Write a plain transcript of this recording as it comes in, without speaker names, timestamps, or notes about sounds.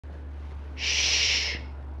Shh!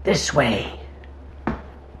 This way.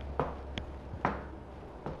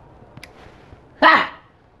 Ah!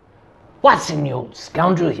 Watson, you old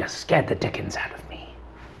scoundrel, you scared the dickens out of me.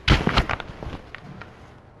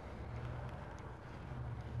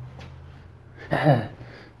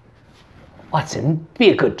 Watson, be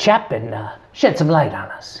a good chap and shed some light on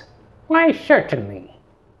us. Why, certainly.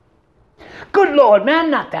 Good Lord, man,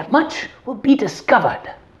 not that much. We'll be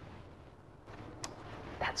discovered.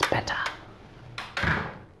 That's better.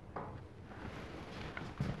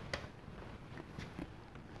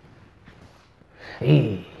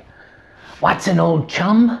 Hey, Watson, old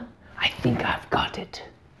chum, I think I've got it.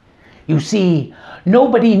 You see,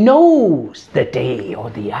 nobody knows the day or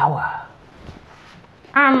the hour.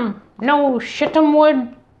 No shitum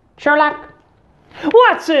wood, Sherlock?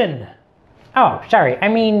 Watson! Oh, sorry, I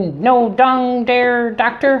mean no dung there,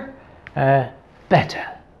 Doctor? Better.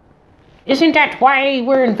 Isn't that why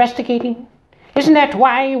we're investigating? Isn't that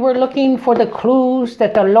why we're looking for the clues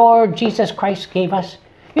that the Lord Jesus Christ gave us?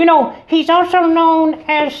 You know, he's also known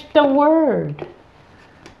as the Word.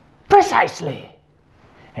 Precisely.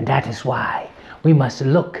 And that is why we must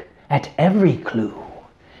look at every clue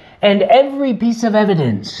and every piece of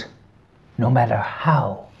evidence, no matter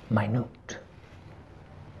how minute.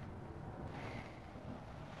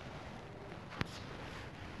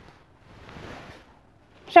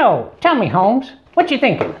 So, tell me, Holmes, what you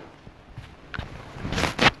thinking?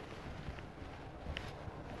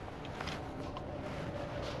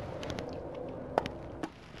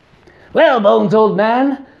 Well, Bones, old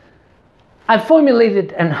man, I've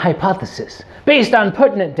formulated an hypothesis based on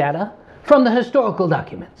pertinent data from the historical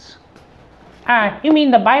documents. You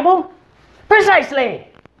mean the Bible? Precisely!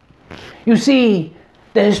 You see,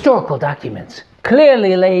 the historical documents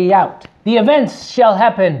clearly lay out the events shall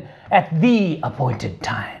happen at the appointed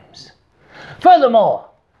times. Furthermore,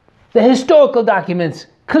 the historical documents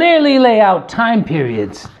clearly lay out time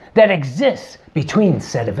periods that exist between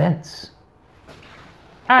said events.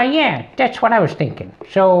 Yeah, that's what I was thinking.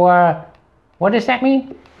 So, what does that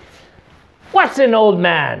mean? Watson, old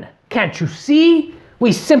man, can't you see?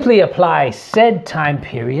 We simply apply said time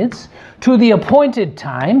periods to the appointed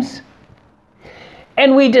times,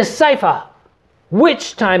 and we decipher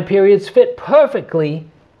which time periods fit perfectly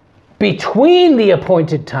between the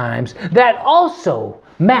appointed times that also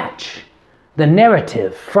match the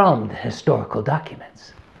narrative from the historical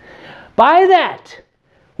documents. By that,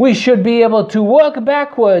 we should be able to work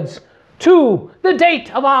backwards to the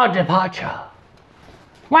date of our departure.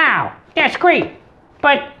 Wow, that's great.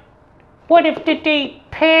 But what if the date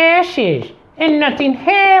passes and nothing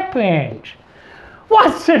happens?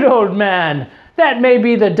 Watson, old man, that may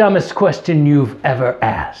be the dumbest question you've ever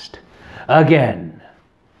asked. Again.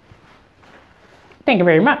 Thank you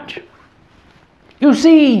very much. You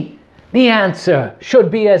see, the answer should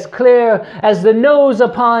be as clear as the nose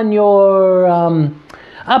upon your,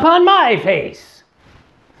 upon my face.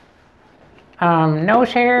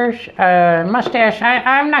 Nose hairs, mustache,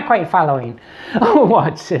 I'm not quite following. Oh,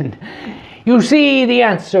 Watson, you see, the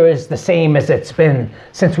answer is the same as it's been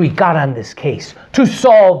since we got on this case to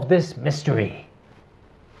solve this mystery.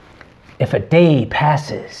 If a day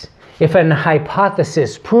passes, if an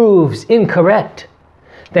hypothesis proves incorrect,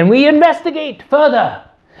 then we investigate further.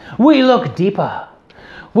 We look deeper.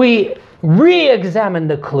 We re-examine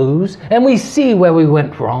the clues and we see where we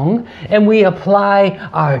went wrong and we apply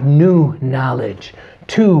our new knowledge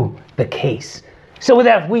to the case so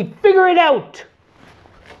that we figure it out.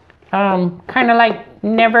 Kind of like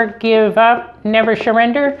never give up, never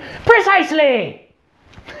surrender? Precisely!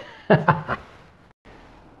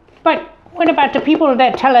 But what about the people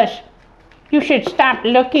that tell us you should stop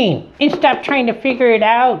looking and stop trying to figure it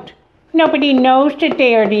out? Nobody knows the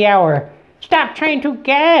day or the hour. Stop trying to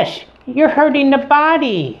guess. You're hurting the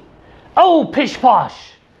body. Oh,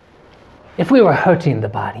 pish-posh! If we were hurting the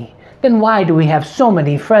body, then why do we have so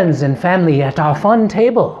many friends and family at our fun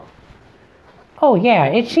table? Oh yeah,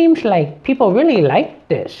 it seems like people really like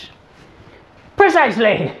this.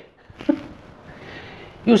 Precisely!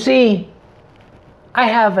 You see, I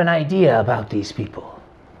have an idea about these people.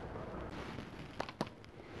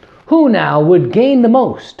 Who now would gain the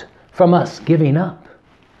most from us giving up?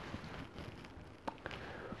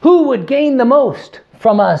 Who would gain the most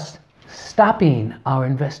from us stopping our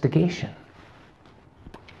investigation?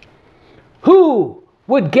 Who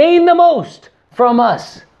would gain the most from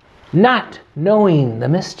us not knowing the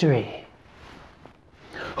mystery?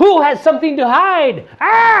 Who has something to hide?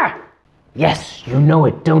 Ah! Yes, you know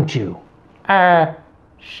it, don't you?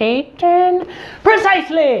 Satan?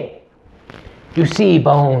 Precisely! You see,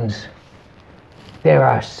 Bones, there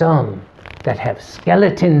are some that have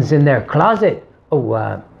skeletons in their closet?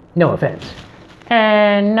 Oh, no offense.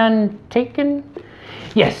 And none taken?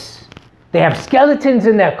 Yes, they have skeletons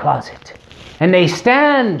in their closet. And they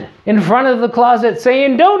stand in front of the closet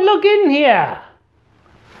saying, "Don't look in here."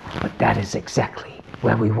 But that is exactly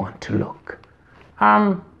where we want to look.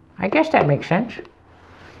 I guess that makes sense.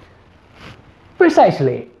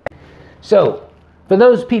 Precisely. So, for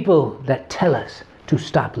those people that tell us to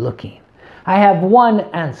stop looking, I have one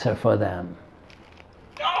answer for them.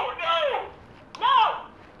 No, no, no,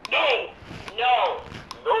 no,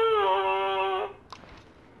 no, no.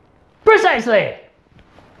 Precisely.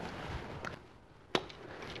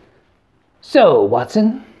 So,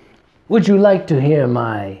 Watson, would you like to hear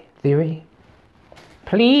my theory?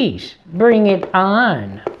 Please, bring it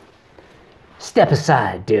on. Step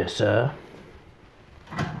aside, dear sir.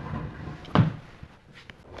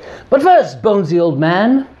 But first, Bonesy old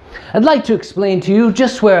man, I'd like to explain to you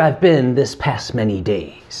just where I've been this past many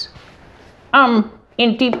days.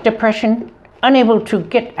 In deep depression, unable to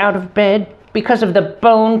get out of bed because of the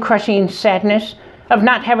bone-crushing sadness of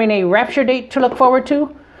not having a rapture date to look forward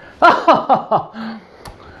to?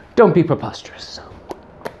 Don't be preposterous.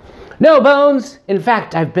 No, Bones. In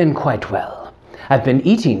fact, I've been quite well. I've been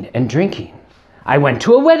eating and drinking. I went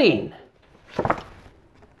to a wedding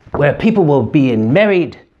where people will be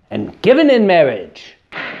married and given in marriage.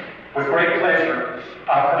 With great pleasure,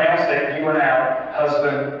 I pronounce that you are now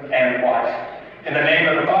husband and wife. In the name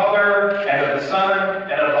of the Father, and of the Son,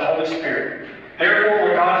 and of the Holy Spirit. Therefore,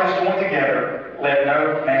 what God has joined together, let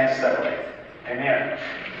no man separate. Amen.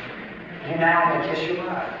 You now may kiss your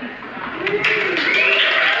bride.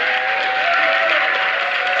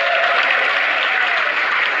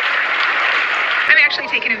 I'm actually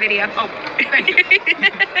taking a video. Oh.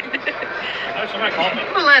 Somebody called me.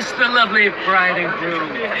 Bless the lovely bride and groom.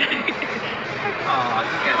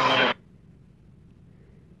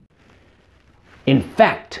 In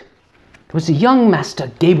fact, there was a young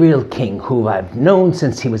Master Gabriel King who I've known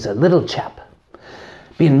since he was a little chap,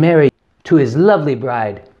 being married to his lovely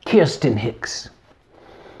bride, Kirsten Hicks.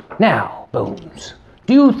 Now, Bones,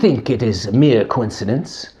 do you think it is a mere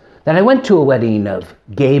coincidence that I went to a wedding of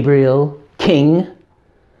Gabriel King,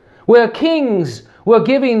 where kings were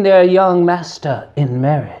giving their young master in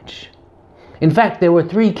marriage? In fact, there were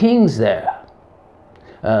 3 kings there.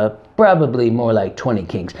 Probably more like 20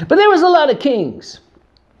 kings, but there was a lot of kings.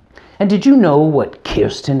 And did you know what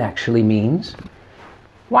Kirsten actually means?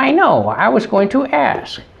 Why, no, I was going to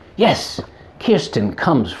ask. Yes, Kirsten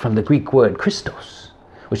comes from the Greek word Christos,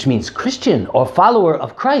 which means Christian or follower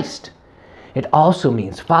of Christ. It also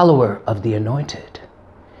means follower of the anointed.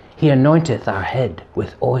 He anointeth our head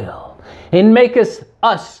with oil and maketh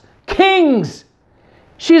us kings.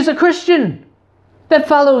 She is a Christian that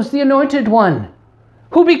follows the anointed one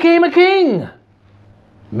who became a king.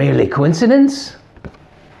 Merely coincidence?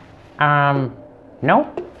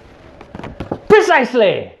 No?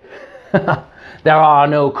 Precisely. There are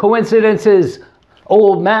no coincidences,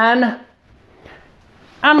 old man.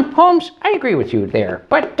 Holmes, I agree with you there,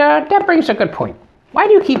 but that brings a good point. Why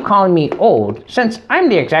do you keep calling me old, since I'm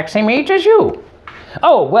the exact same age as you?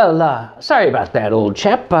 Oh, well, sorry about that, old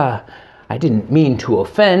chap. I didn't mean to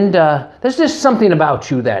offend. There's just something about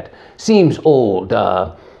you that seems old.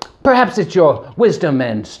 Perhaps it's your wisdom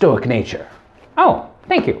and stoic nature. Oh,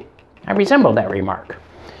 thank you. I resemble that remark.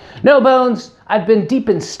 No, Bones, I've been deep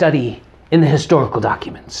in study in the historical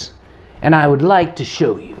documents, and I would like to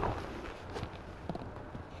show you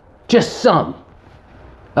just some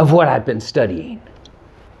of what I've been studying.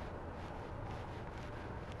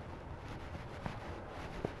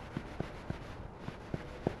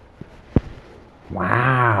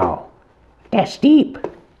 Wow, that's deep.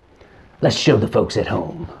 Let's show the folks at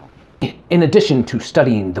home. In addition to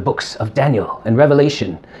studying the books of Daniel and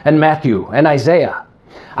Revelation and Matthew and Isaiah,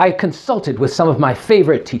 I consulted with some of my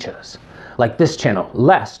favorite teachers, like this channel,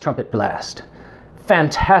 Last Trumpet Blast.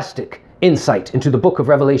 Fantastic insight into the book of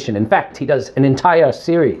Revelation. In fact, he does an entire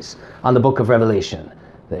series on the book of Revelation.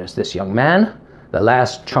 There's this young man, The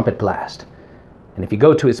Last Trumpet Blast. And if you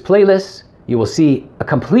go to his playlist, you will see a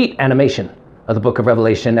complete animation of the book of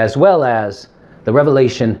Revelation, as well as the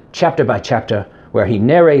Revelation chapter by chapter, where he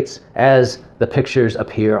narrates as the pictures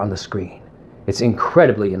appear on the screen. It's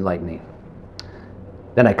incredibly enlightening.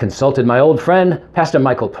 Then I consulted my old friend, Pastor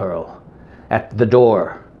Michael Pearl, at The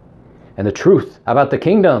Door, and the truth about the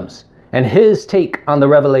kingdoms, and his take on the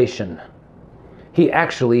Revelation. He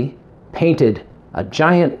actually painted a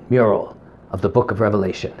giant mural of the book of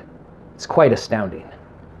Revelation. It's quite astounding.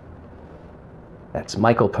 That's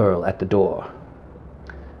Michael Pearl at The Door.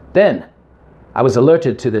 Then I was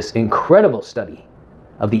alerted to this incredible study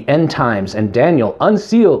of the End Times and Daniel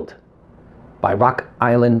Unsealed by Rock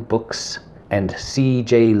Island Books and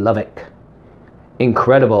C.J. Lovick.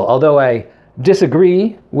 Incredible. Although I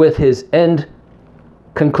disagree with his end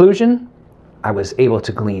conclusion, I was able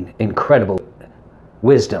to glean incredible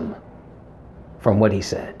wisdom from what he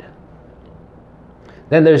said.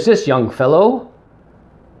 Then there's this young fellow,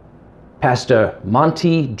 Pastor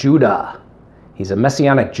Monty Judah. He's a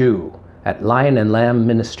Messianic Jew at Lion and Lamb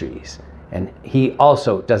Ministries, and he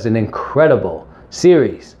also does an incredible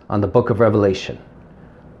series on the book of Revelation,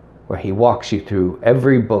 where he walks you through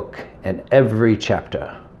every book and every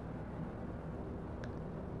chapter.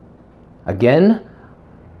 Again,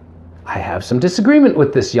 I have some disagreement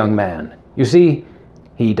with this young man. You see,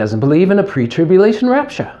 he doesn't believe in a pre-tribulation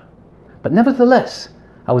rapture, but nevertheless,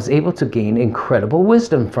 I was able to gain incredible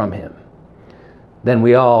wisdom from him. Then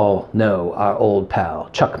we all know our old pal,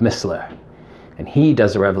 Chuck Missler, and he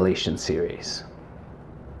does a Revelation series.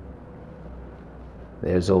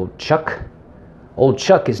 There's old Chuck. Old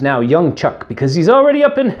Chuck is now young Chuck because he's already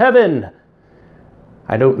up in heaven.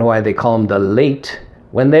 I don't know why they call him the late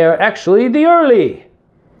when they're actually the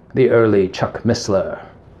early Chuck Missler.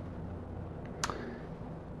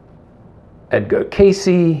 Edgar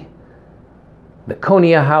Casey. The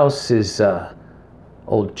Konya House is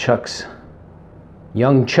old Chuck's,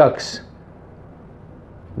 young Chuck's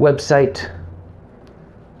website.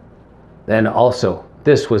 Then also,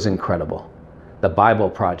 this was incredible, the Bible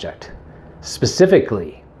Project,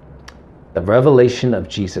 specifically the Revelation of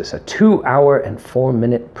Jesus, a 2-hour and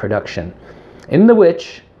 4-minute production in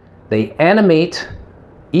which they animate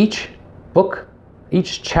each book,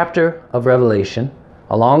 each chapter of Revelation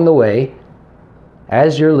along the way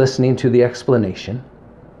as you're listening to the explanation,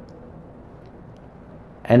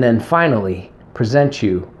 and then finally present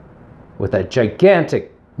you with a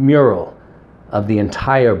gigantic mural of the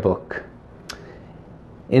entire book.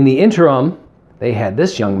 In the interim, they had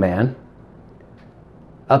this young man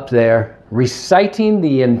up there reciting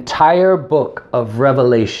the entire book of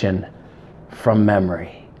Revelation from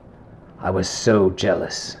memory. I was so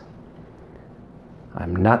jealous.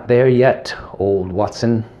 I'm not there yet, old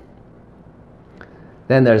Watson.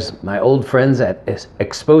 Then there's my old friends at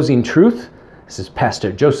Exposing Truth. This is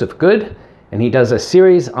Pastor Joseph Good, and he does a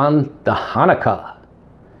series on the Hanukkah,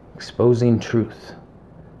 Exposing Truth.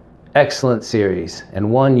 Excellent series,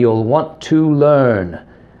 and one you'll want to learn.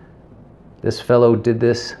 This fellow did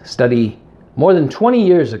this study more than 20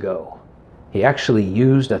 years ago. He actually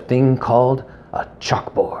used a thing called a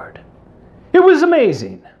chalkboard. It was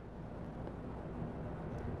amazing.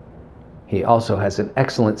 He also has an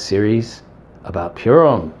excellent series about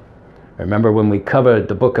Purim. Remember when we covered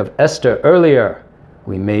the book of Esther earlier?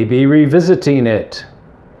 We may be revisiting it.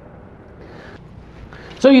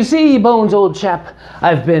 So you see, Bones, old chap,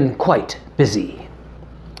 I've been quite busy.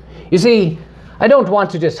 You see, I don't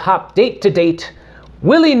want to just hop date to date,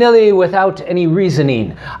 willy-nilly without any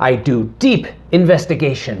reasoning. I do deep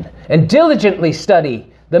investigation and diligently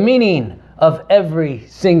study the meaning of every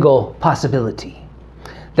single possibility.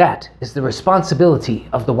 That is the responsibility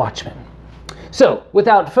of the watchman. So,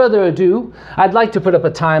 without further ado, I'd like to put up a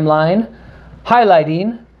timeline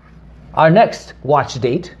highlighting our next watch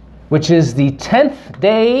date, which is the 10th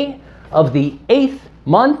day of the 8th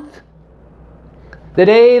month, the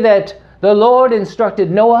day that the Lord instructed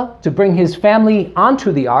Noah to bring his family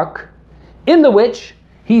onto the ark, in the which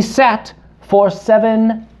he sat for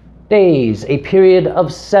 7 days, a period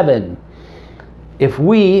of 7. If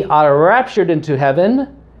we are raptured into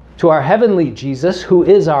heaven, to our heavenly Jesus, who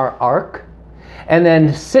is our ark, and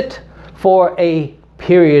then sit for a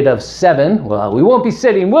period of 7, well, we won't be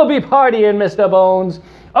sitting, we'll be partying, Mr. Bones.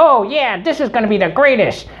 Oh, yeah, this is going to be the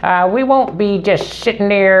greatest. We won't be just sitting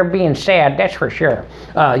there being sad, that's for sure.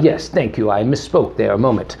 Yes, thank you. I misspoke there a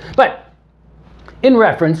moment. But in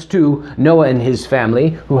reference to Noah and his family,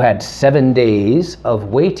 who had 7 days of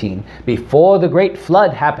waiting before the great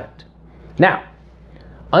flood happened. Now,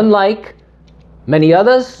 unlike many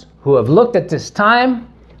others who have looked at this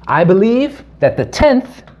time, I believe that the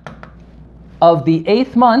 10th of the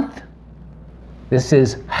 8th month, this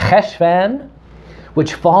is Cheshvan,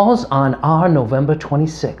 which falls on our November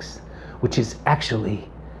 26th, which is actually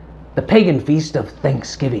the pagan feast of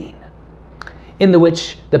Thanksgiving, in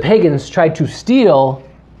which the pagans tried to steal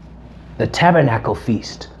the tabernacle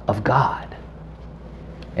feast of God.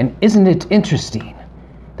 And isn't it interesting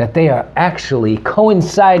that they are actually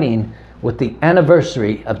coinciding with the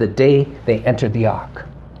anniversary of the day they entered the ark?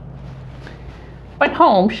 But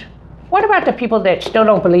Holmes, what about the people that still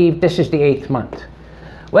don't believe this is the 8th month?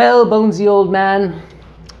 Well, Bonesy old man,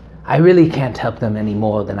 I really can't help them any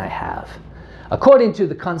more than I have. According to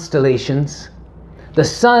the constellations, the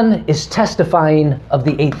sun is testifying of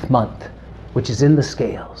the 8th month, which is in the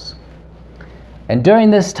scales. And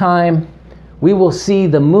during this time, we will see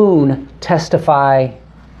the moon testify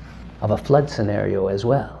of a flood scenario as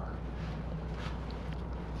well.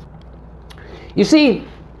 You see,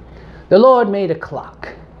 the Lord made a clock,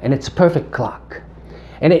 and it's a perfect clock.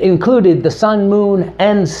 And it included the sun, moon,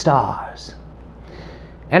 and stars.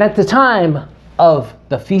 And at the time of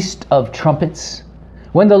the Feast of Trumpets,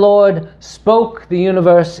 when the Lord spoke the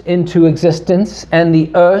universe into existence and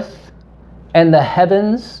the earth and the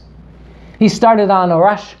heavens, he started on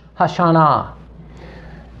Rosh Hashanah.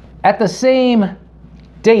 At the same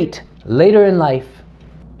date, later in life,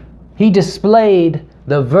 he displayed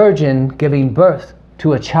the Virgin giving birth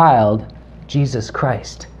to a child, Jesus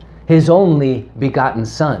Christ, his only begotten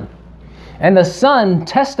Son. And the Son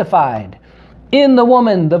testified in the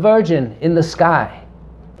woman, the Virgin, in the sky,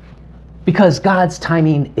 because God's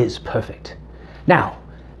timing is perfect. Now,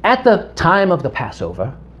 at the time of the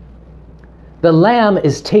Passover, the lamb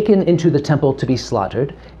is taken into the temple to be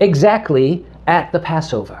slaughtered exactly at the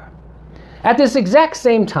Passover. At this exact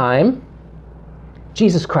same time,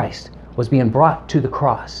 Jesus Christ was being brought to the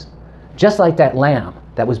cross, just like that lamb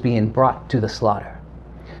that was being brought to the slaughter.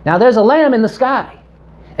 Now there's a lamb in the sky.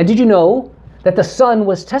 And did you know that the Son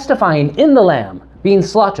was testifying in the lamb being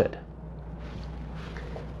slaughtered?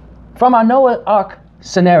 From our Noah's Ark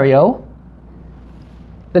scenario,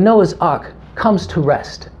 the Noah's Ark comes to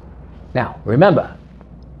rest. Now, remember,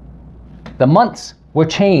 the months were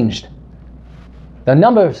changed. The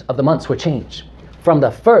numbers of the months were changed from the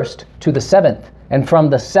 1st to the 7th, and from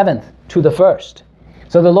the 7th to the 1st.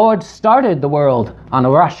 So the Lord started the world on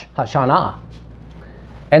Rosh Hashanah.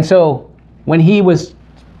 And so when he was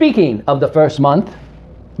speaking of the 1st month,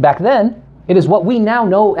 back then, it is what we now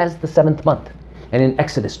know as the 7th month. And in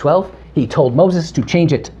Exodus 12, he told Moses to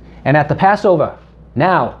change it. And at the Passover,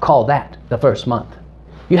 now call that the 1st month.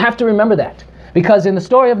 You have to remember that, because in the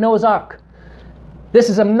story of Noah's Ark, this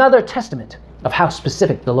is another testament of how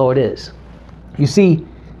specific the Lord is. You see,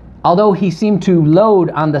 although he seemed to load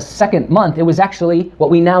on the 2nd month, it was actually what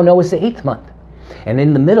we now know as the 8th month. And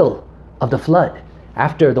in the middle of the flood,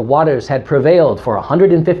 after the waters had prevailed for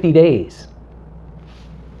 150 days,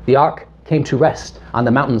 the ark came to rest on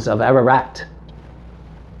the mountains of Ararat,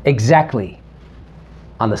 exactly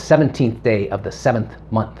on the 17th day of the 7th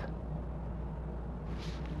month.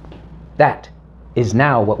 That is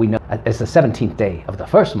now what we know as the 17th day of the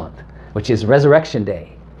 1st month, which is Resurrection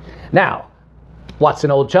Day. Now,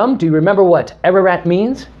 Watson, old chum, do you remember what Ararat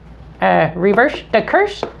means? Reverse the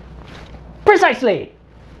curse? Precisely!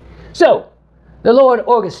 So, the Lord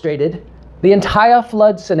orchestrated the entire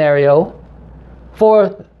flood scenario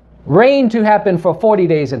for rain to happen for 40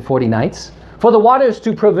 days and 40 nights, for the waters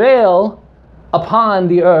to prevail upon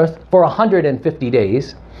the earth for 150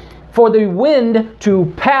 days, for the wind to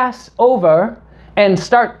pass over and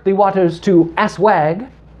start the waters to aswag,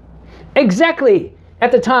 exactly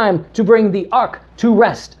at the time to bring the ark to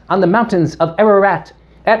rest on the mountains of Ararat,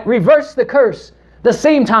 at reverse the curse, the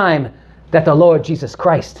same time that the Lord Jesus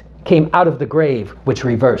Christ came out of the grave, which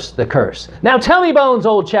reversed the curse. Now tell me, Bones,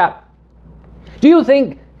 old chap, do you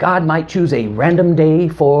think God might choose a random day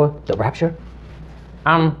for the rapture?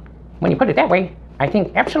 When you put it that way, I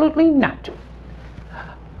think absolutely not.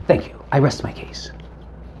 Thank you. I rest my case.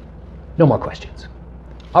 No more questions.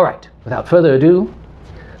 All right, without further ado,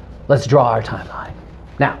 let's draw our timeline.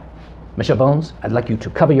 Now, Mr. Bones, I'd like you to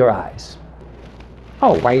cover your eyes.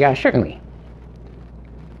 Oh, why, certainly.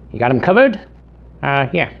 You got them covered?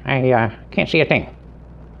 Yeah, I can't see a thing.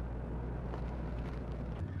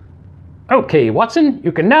 Okay, Watson,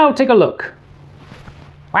 you can now take a look.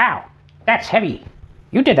 Wow, that's heavy.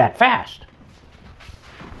 You did that fast.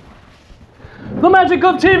 The magic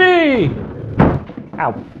of TV!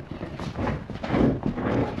 Ow.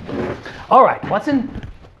 All right, Watson,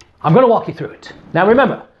 I'm going to walk you through it. Now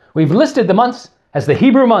remember, we've listed the months as the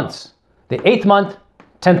Hebrew months. The 8th month,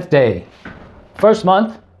 10th day. 1st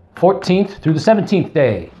month, 14th through the 17th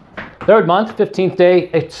day. 3rd month, 15th day,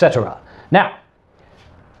 etc. Now,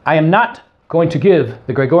 I am not going to give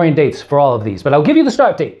the Gregorian dates for all of these, but I'll give you the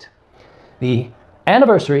start date. The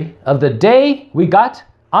anniversary of the day we got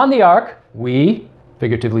on the ark, we,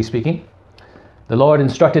 figuratively speaking, the Lord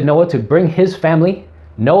instructed Noah to bring his family,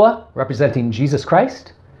 Noah representing Jesus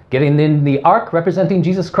Christ, getting in the ark representing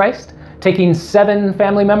Jesus Christ, taking 7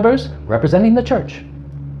 family members representing the church.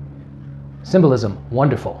 Symbolism,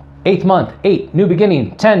 wonderful. 8th month, 8, new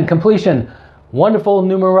beginning. 10, completion. Wonderful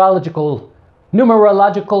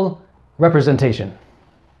numerological representation.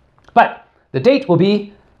 But the date will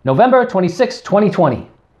be November 26, 2020.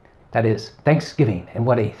 That is Thanksgiving, and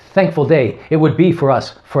what a thankful day it would be for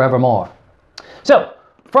us forevermore. So,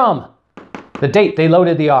 from the date they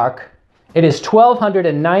loaded the ark, it is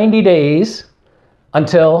 1,290 days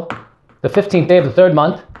until the 15th day of the third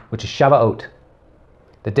month, which is Shavuot,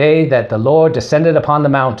 the day that the Lord descended upon the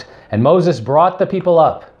mount and Moses brought the people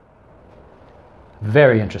up.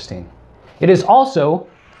 Very interesting. It is also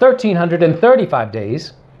 1,335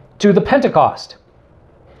 days to the Pentecost.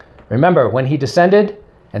 Remember, when he descended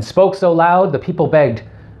and spoke so loud, the people begged,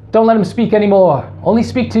 "Don't let him speak anymore. Only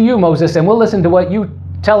speak to you, Moses, and we'll listen to what you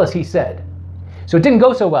tell us he said." So it didn't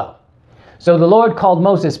go so well. So the Lord called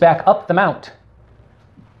Moses back up the mount.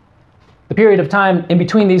 The period of time in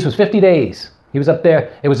between these was 50 days. He was up there.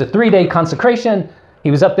 It was a 3-day consecration. He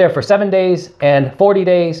was up there for 7 days and 40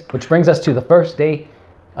 days, which brings us to the first day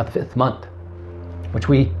of the 5th month, which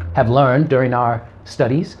we have learned during our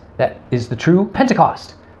studies that is the true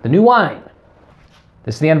Pentecost, the new wine.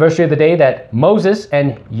 This is the anniversary of the day that Moses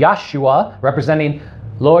and Yahshua, representing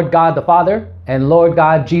Lord God the Father and Lord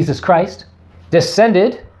God Jesus Christ,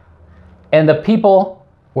 descended, and the people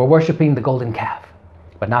were worshiping the golden calf,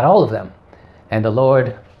 but not all of them. And the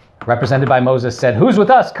Lord, represented by Moses, said, "Who's with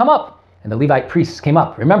us? Come up." And the Levite priests came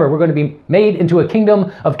up. Remember, we're going to be made into a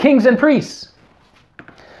kingdom of kings and priests.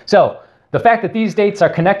 So the fact that these dates are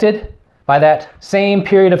connected by that same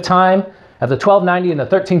period of time of the 1290 and the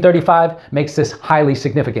 1335 makes this highly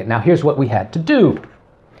significant. Now here's what we had to do.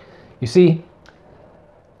 You see,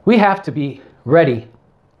 we have to be ready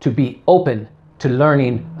to be open to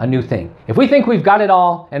learning a new thing. If we think we've got it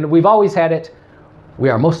all and we've always had it, we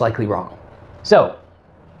are most likely wrong. So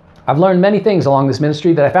I've learned many things along this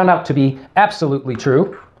ministry that I found out to be absolutely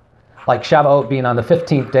true, like Shavuot being on the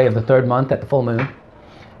 15th day of the third month at the full moon,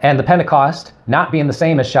 and the Pentecost not being the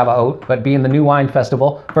same as Shavuot, but being the new wine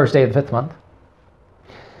festival, first day of the 5th month.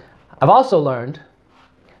 I've also learned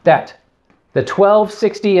that the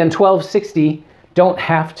 1260 and 1260 don't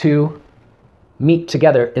have to meet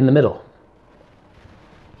together in the middle.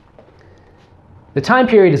 The time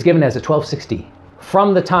period is given as a 1260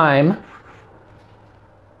 from the time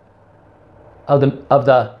of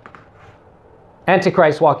the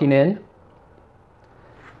Antichrist walking in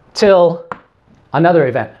till another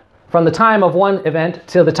event. From the time of one event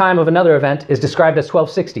till the time of another event is described as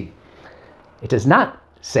 1260. It does not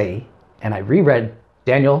say, and I reread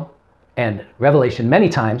Daniel and Revelation many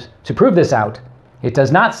times to prove this out, it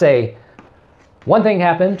does not say one thing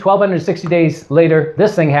happened, 1260 days later,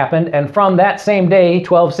 this thing happened, and from that same day,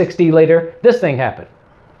 1260 later, this thing happened.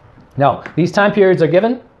 No, these time periods are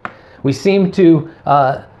given. We seem to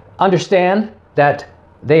understand that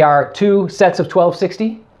they are two sets of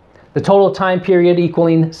 1260, the total time period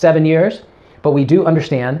equaling 7 years, but we do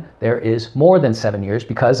understand there is more than 7 years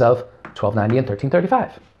because of 1290 and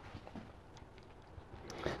 1335.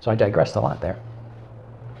 So I digressed a lot there.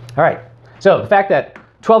 All right, so the fact that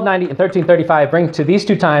 1290 and 1335 bring to these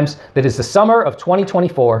two times that is the summer of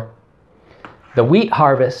 2024, the wheat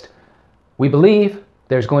harvest, we believe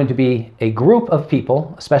there's going to be a group of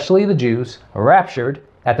people, especially the Jews, raptured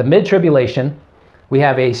at the mid-tribulation. We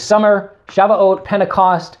have a summer Shavuot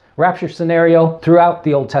Pentecost rapture scenario throughout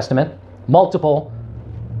the Old Testament, multiple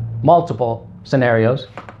scenarios.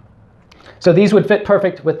 So these would fit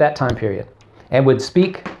perfect with that time period and would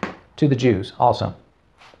speak to the Jews also.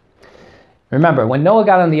 Remember, when Noah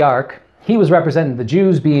got on the ark, he was representing the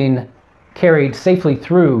Jews being carried safely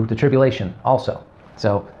through the tribulation also.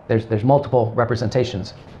 So there's multiple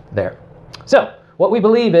representations there. So what we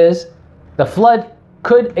believe is the flood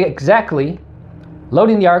could exactly,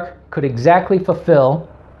 loading the ark could exactly fulfill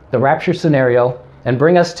the rapture scenario and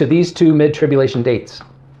bring us to these two mid-tribulation dates.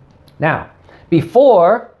 Now,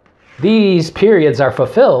 before these periods are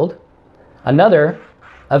fulfilled, another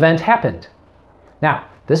event happened. Now,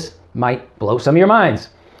 this might blow some of your minds.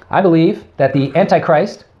 I believe that the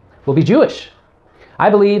Antichrist will be Jewish. I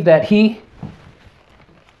believe that he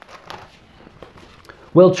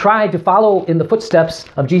will try to follow in the footsteps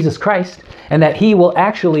of Jesus Christ and that he will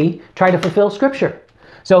actually try to fulfill Scripture.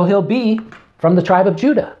 So he'll be from the tribe of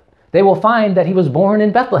Judah. They will find that he was born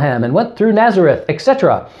in Bethlehem and went through Nazareth,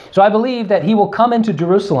 etc. So I believe that he will come into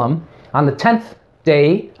Jerusalem on the 10th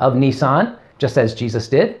day of Nisan, just as Jesus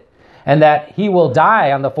did, and that he will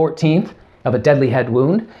die on the 14th of a deadly head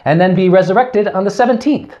wound and then be resurrected on the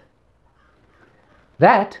 17th.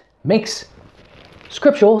 That makes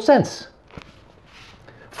scriptural sense.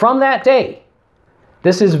 From that day,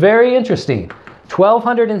 this is very interesting.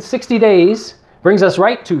 1260 days brings us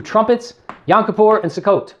right to trumpets, Yom Kippur, and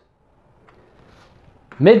Sukkot.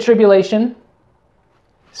 Mid-tribulation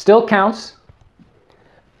still counts.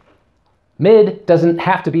 Mid doesn't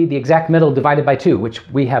have to be the exact middle divided by 2, which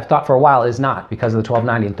we have thought for a while is not because of the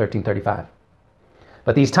 1290 and 1335.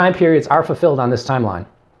 But these time periods are fulfilled on this timeline.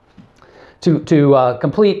 To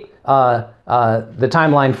complete the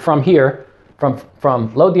timeline from here,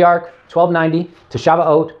 from load the ark, 1290 to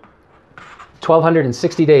Shavuot,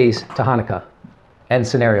 1260 days to Hanukkah. End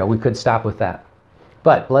scenario. We could stop with that.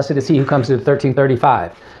 But blessed is he who comes to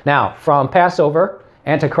 1335. Now, from Passover,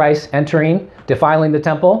 Antichrist entering, defiling the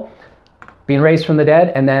temple, being raised from the dead,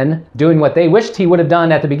 and then doing what they wished he would have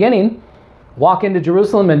done at the beginning, walk into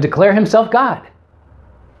Jerusalem and declare himself God.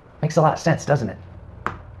 Makes a lot of sense, doesn't it?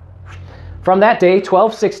 From that day,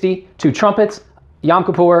 1260, to trumpets, Yom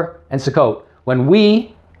Kippur, and Sukkot, when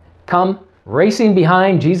we come racing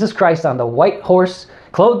behind Jesus Christ on the white horse,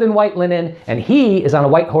 clothed in white linen, and he is on a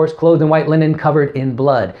white horse, clothed in white linen, covered in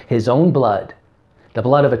blood, his own blood, the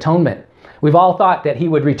blood of atonement. We've all thought that he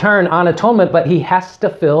would return on atonement, but he has to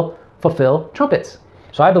fulfill trumpets.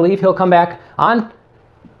 So I believe he'll come back on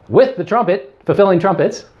with the trumpet, fulfilling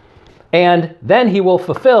trumpets, and then he will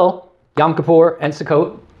fulfill Yom Kippur and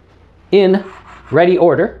Sukkot in ready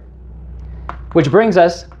order, which brings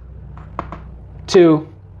us to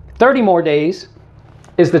 30 more days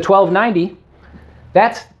is the 1290.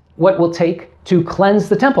 That's what will take to cleanse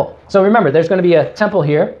the temple. So remember, there's going to be a temple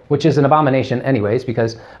here, which is an abomination anyways,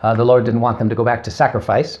 because the Lord didn't want them to go back to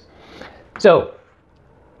sacrifice. So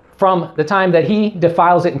from the time that he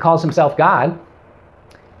defiles it and calls himself God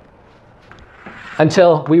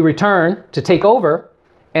until we return to take over,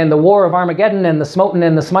 and the war of Armageddon and the smoten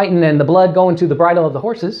and the smiting and the blood going to the bridle of the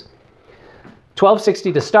horses,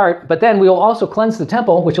 1260 to start, but then we will also cleanse the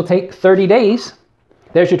temple, which will take 30 days.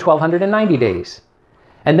 There's your 1290 days.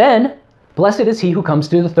 And then, blessed is he who comes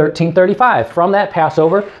to the 1335. From that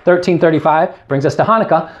Passover, 1335, brings us to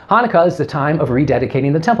Hanukkah. Hanukkah is the time of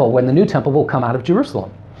rededicating the temple, when the new temple will come out of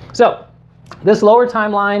Jerusalem. So, this lower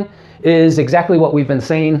timeline is exactly what we've been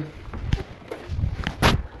saying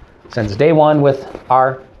since day one with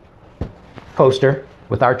our poster,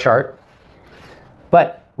 with our chart.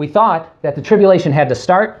 But we thought that the tribulation had to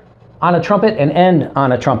start on a trumpet and end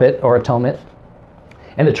on a trumpet or atonement.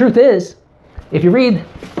 And the truth is, if you read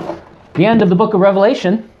the end of the book of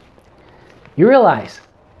Revelation, you realize,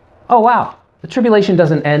 oh wow, the tribulation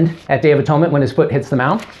doesn't end at Day of Atonement when his foot hits the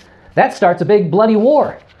mount. That starts a big bloody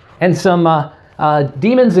war and some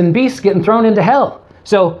demons and beasts getting thrown into hell.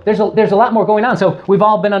 So there's a lot more going on. So we've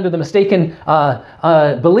all been under the mistaken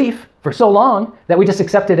belief for so long that we just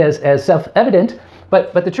accept it as self-evident.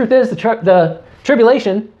 But the truth is, the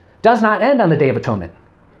tribulation does not end on the Day of Atonement.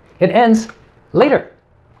 It ends later.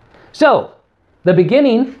 So the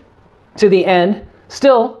beginning to the end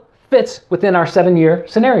still fits within our 7-year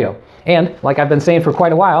scenario. And like I've been saying for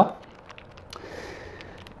quite a while,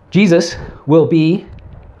 Jesus will be,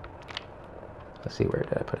 let's see, where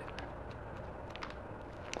did I put it?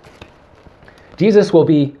 Jesus will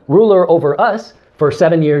be ruler over us for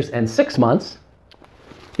 7 years and 6 months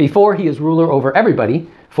before he is ruler over everybody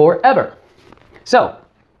forever. So,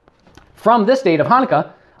 from this date of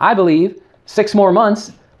Hanukkah, I believe 6 more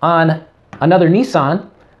months on another Nisan,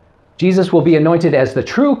 Jesus will be anointed as the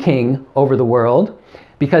true king over the world,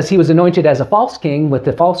 because he was anointed as a false king with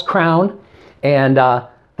the false crown and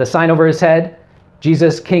the sign over his head,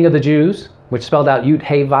 Jesus, King of the Jews, which spelled out Yud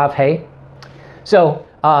He Vav He. So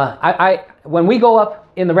when we go up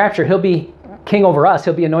in the rapture, he'll be king over us.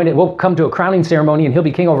 He'll be anointed. We'll come to a crowning ceremony and he'll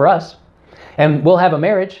be king over us. And we'll have a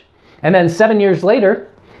marriage. And then 7 years later,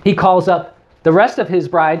 he calls up the rest of his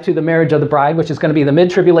bride to the marriage of the bride, which is going to be the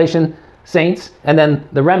mid-tribulation saints and then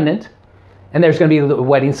the remnant. And there's going to be the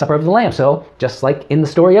wedding supper of the Lamb. So just like in the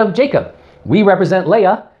story of Jacob, we represent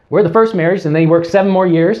Leah. We're the first marriage, and then he worked 7 more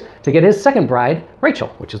years to get his second bride, Rachel,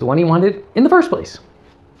 which is the one he wanted in the first place.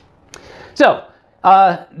 So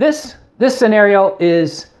this scenario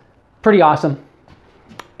is pretty awesome,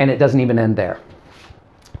 and it doesn't even end there.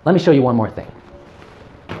 Let me show you one more thing.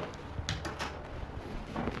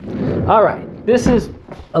 All right, this is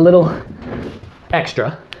a little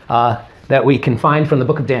extra that we can find from the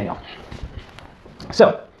book of Daniel.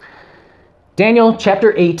 So, Daniel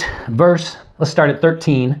chapter 8, verse, let's start at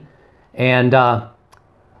 13, and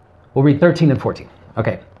we'll read 13 and 14.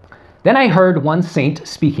 Okay. Then I heard one saint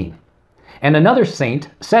speaking, and another saint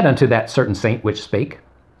said unto that certain saint which spake.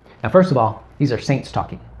 Now, first of all, these are saints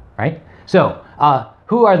talking, right? So,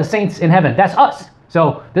 who are the saints in heaven? That's us.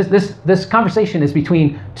 So this conversation is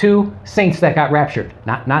between 2 saints that got raptured.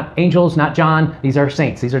 Not angels, not John. These are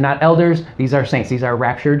saints. These are not elders. These are saints. These are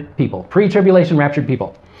raptured people. Pre-tribulation raptured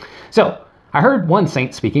people. So I heard one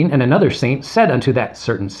saint speaking, and another saint said unto that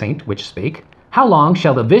certain saint which spake, how long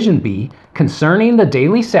shall the vision be concerning the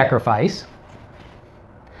daily sacrifice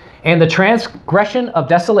and the transgression of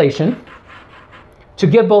desolation, to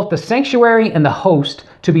give both the sanctuary and the host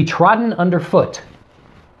to be trodden under foot?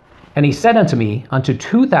 And he said unto me, unto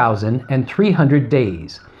 2,300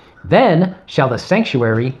 days. Then shall the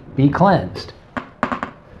sanctuary be cleansed.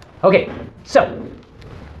 Okay, so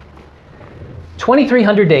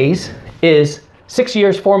 2,300 days is 6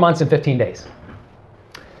 years, 4 months, and 15 days.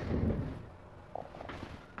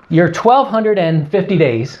 Your 1,250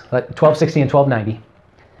 days, 1,260 and 1,290,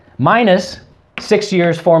 minus 6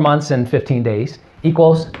 years, 4 months, and 15 days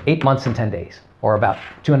equals 8 months and 10 days, or about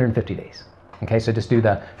 250 days. Okay, so just do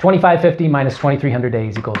the 2,550 minus 2,300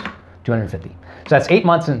 days equals 250. So that's 8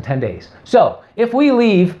 months and 10 days. So if we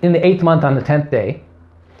leave in the 8th month on the 10th day,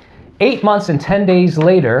 8 months and 10 days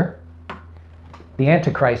later, the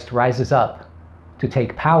Antichrist rises up to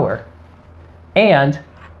take power, and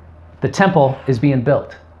the temple is being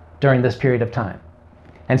built during this period of time.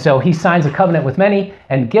 And so he signs a covenant with many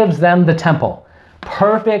and gives them the temple.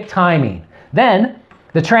 Perfect timing. Then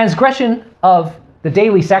the transgression of the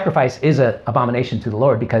daily sacrifice is an abomination to the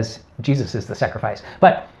Lord because Jesus is the sacrifice.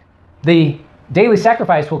 But the daily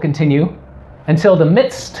sacrifice will continue until the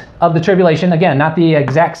midst of the tribulation. Again, not the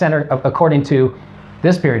exact center according to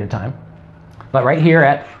this period of time, but right here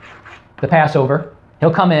at the Passover,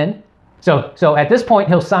 he'll come in. So at this point,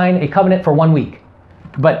 he'll sign a covenant for 1 week.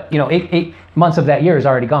 But eight months of that year is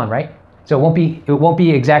already gone, right? So it won't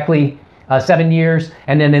be exactly 7 years,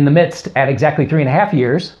 and then in the midst at exactly 3.5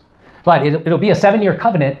 years. But it'll be a 7-year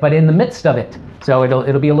covenant, but in the midst of it. So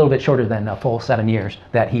it'll be a little bit shorter than a full 7 years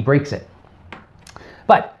that he breaks it.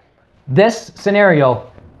 But this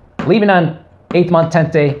scenario, leaving on 8th month,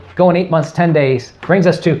 10th day, going 8 months, 10 days, brings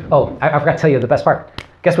us to, I forgot to tell you the best part.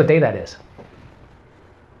 Guess what day that is?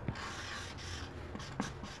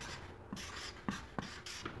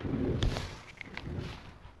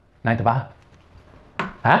 Ninth of Av.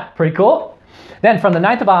 Huh? Pretty cool. Then from the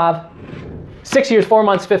 9th of Av, 6 years, 4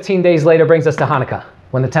 months, 15 days later brings us to Hanukkah,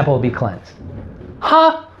 when the temple will be cleansed.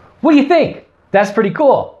 Huh? What do you think? That's pretty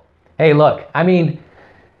cool. Hey, look, I mean,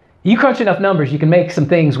 you crunch enough numbers, you can make some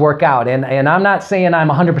things work out. And I'm not saying I'm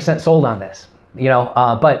 100% sold on this,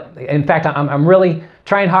 but in fact, I'm really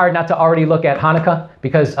trying hard not to already look at Hanukkah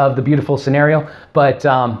because of the beautiful scenario. But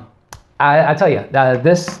I tell you,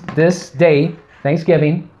 this day,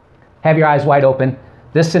 Thanksgiving, have your eyes wide open.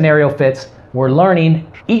 This scenario fits. We're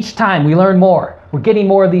learning. Each time we learn more. We're getting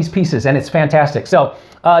more of these pieces, and it's fantastic. So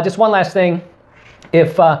just one last thing.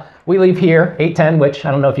 If we leave here, 8:10, which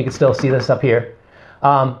I don't know if you can still see this up here,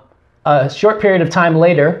 a short period of time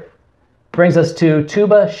later brings us to Tu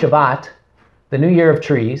B'Shavat, the New Year of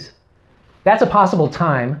Trees. That's a possible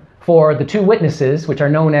time for the two witnesses, which are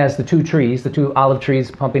known as the two trees, the two olive trees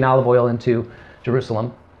pumping olive oil into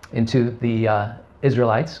Jerusalem, into the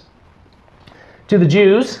Israelites, to the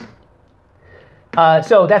Jews.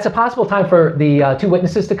 So that's a possible time for the two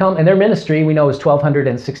witnesses to come, and their ministry we know is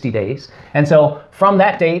 1,260 days. And so from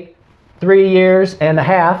that date, 3.5 years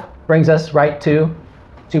brings us right to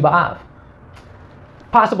Tu B'Av.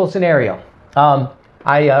 Possible scenario.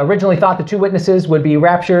 I originally thought the two witnesses would be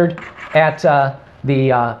raptured at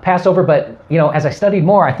the Passover, but as I studied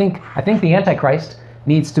more, I think the Antichrist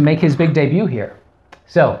needs to make his big debut here.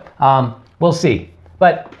 So we'll see.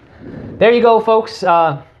 But there you go, folks.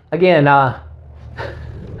 Again, I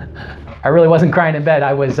really wasn't crying in bed.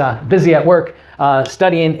 I was busy at work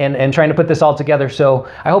studying and trying to put this all together. So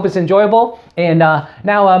I hope it's enjoyable. And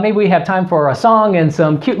now maybe we have time for a song and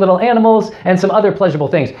some cute little animals and some other pleasurable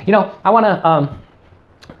things. I want to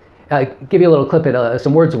give you a little clip at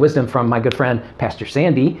some words of wisdom from my good friend, Pastor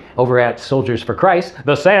Sandy, over at Soldiers for Christ,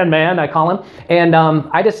 the Sandman, I call him. And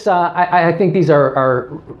I think these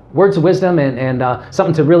are words of wisdom and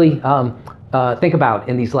something to really think about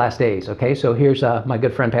in these last days. Okay, so here's my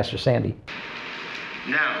good friend, Pastor Sandy.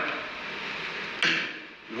 Now,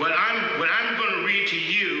 what I'm going to read to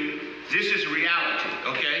you, this is reality,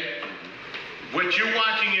 okay? What you're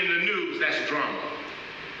watching in the news, that's drama.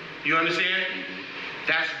 You understand?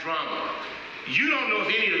 That's drama. You don't know if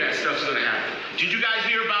any of that stuff's going to happen. Did you guys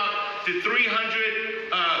hear about the 300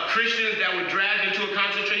 Christians that were dragged into a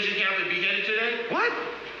concentration camp and beheaded today? What?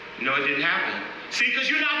 No, it didn't happen. See, because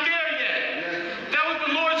you're not there yet. That was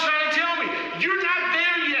the Lord's trying to tell me. You're not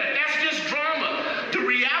there yet. That's just drama. The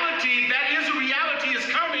reality, that is a reality, is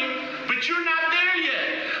coming, but you're not there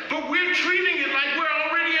yet. But we're treating it like we're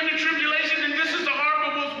already in the tribulation and this is the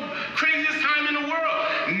horrible, most craziest time in the world.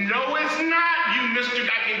 No, it's not. You Mr.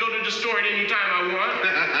 I can go to the store at any time I want.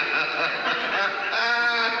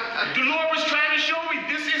 The Lord was trying to show me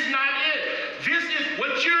this is not it. This is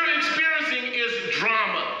what you're experiencing is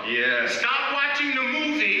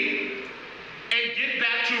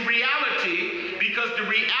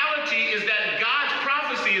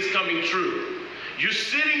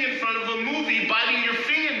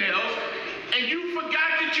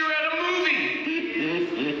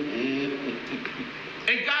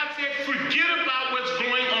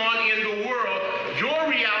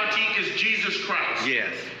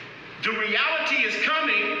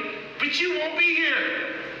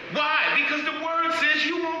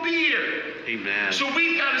Amen. So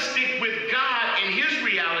we've got to stick with God and his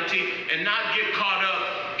reality and not get caught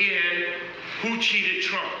up in who cheated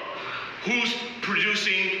Trump, who's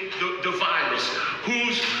producing the virus,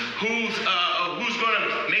 who's going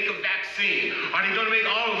to make a vaccine. Are they going to make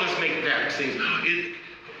all of us make vaccines?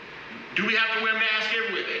 Do we have to wear masks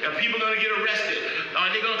everywhere? Are people going to get arrested?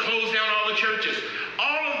 Are they going to close down all the churches?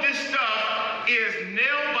 All of this stuff is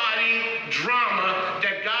nail-biting drama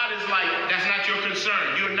that God is like, that's not your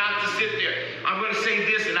concern. You're not to sit there. I'm going to say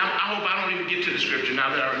this, and I hope I don't even get to the scripture now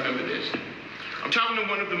that I remember this. I'm talking to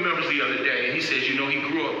one of the members the other day, and he says, you know, he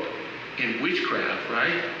grew up in witchcraft,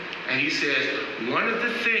 right? And he says, one of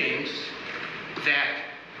the things that,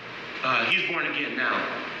 he's born again now.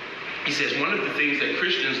 He says, one of the things that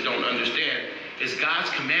Christians don't understand is God's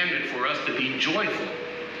commandment for us to be joyful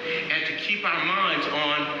and to keep our minds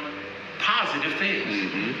on positive things.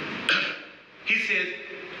 Mm-hmm. He said,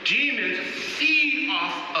 demons feed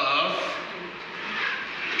off of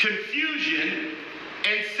confusion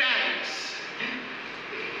and sadness.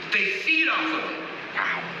 They feed off of it.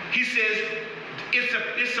 Wow. He says,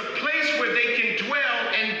 it's a place where they can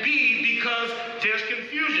dwell and be because there's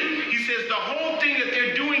confusion. He says the whole thing that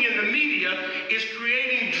they're doing in the media is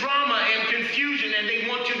creating drama and confusion, and they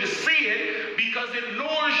want you to see it because it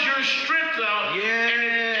lowers your strength out, and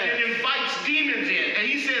it invites demons in. And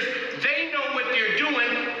he says they know what they're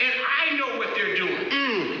doing, and I know what they're doing.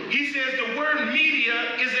 He says the word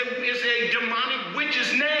media is a demonic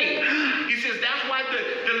witch's name. He says that's why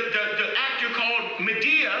the actor called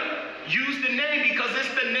Medea used the name, because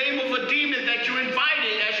it's the name of a demon that you're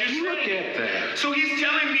inviting as you're Look at that. So he's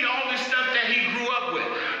telling me all this stuff that he grew up with.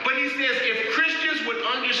 But he says if Christians would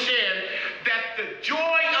understand that the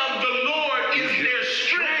joy of the Lord is their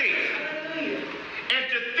strength, and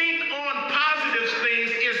to think on positive things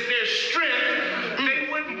is their strength, they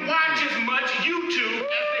wouldn't watch as much YouTube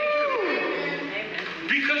as they do.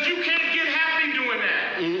 Because you can't get happy doing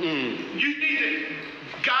that. You need to,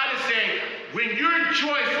 God is saying, when you're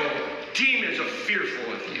joyful, demons are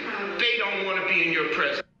fearful of you. They don't want to be in your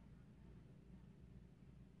presence.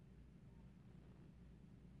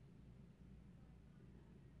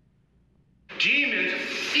 Demons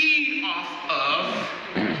feed off of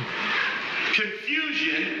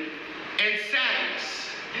confusion and sadness.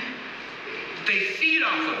 They feed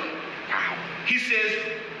off of it. He says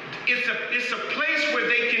it's a place where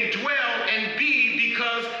they can dwell and be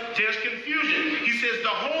because there's confusion. He says the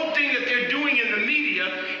whole thing that they're doing in the media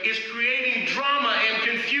is creating drama and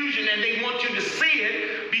confusion, and they want you to see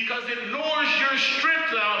it because it lowers your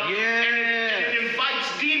strength out, and it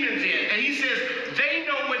invites demons in. And he says they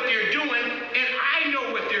know what they're doing, and I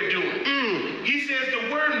know what they're doing. He says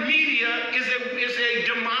the word media is a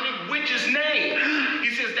demonic witch's name.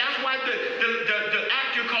 He says that's why the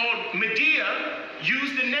actor called Medea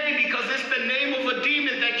used the name, because it's the name of a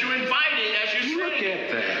demon that you're inviting as you're Look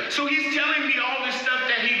at that. So he's telling me all this stuff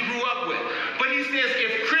that he grew up with. But he says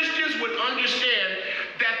if Christians would understand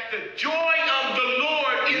that the joy of the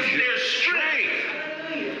Lord is their strength,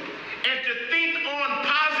 and to think on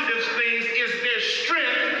positive things is their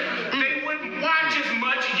strength, they wouldn't watch as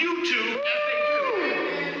much YouTube as they do.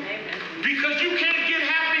 Because you can't get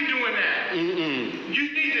happy doing that.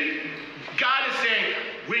 You need to, God is saying,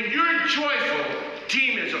 when you're joyful,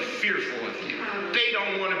 demons are fearful of you. They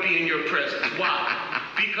don't want to be in your presence. Why?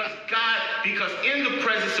 Because in the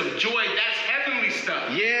presence of joy, that's heavenly stuff.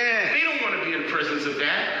 Yeah. They don't want to be in the presence of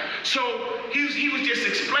that. So he was just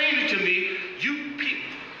explaining to me,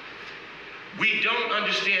 we don't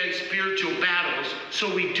understand spiritual battles,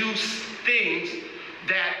 so we do things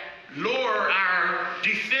that lower our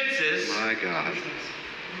defenses. My God.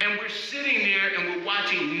 And we're sitting there and we're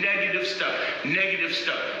watching negative stuff,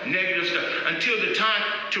 until the time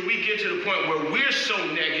till we get to the point where we're so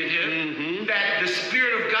negative that the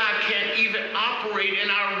Spirit of God can't even operate in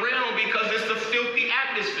our realm because it's a filthy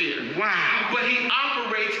atmosphere. Wow. But he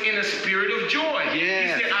operates in a spirit of joy.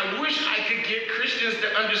 Yes. He said, I wish I could get Christians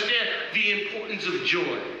to understand the importance of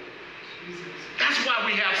joy. That's why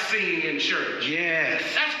we have singing in church. Yes.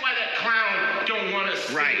 That's why that clown don't want to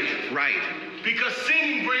sing. Right. Because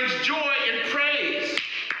singing brings joy and praise.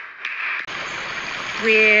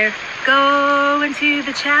 We're going to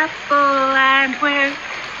the chapel and we're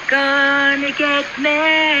gonna get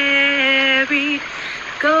married.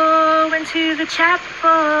 Going to the chapel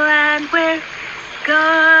and we're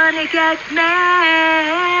gonna get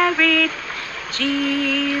married.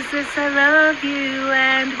 Jesus, I love you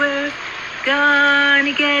and we're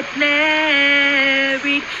gonna get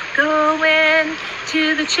married. Going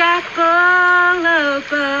to the chapel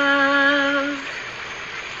above.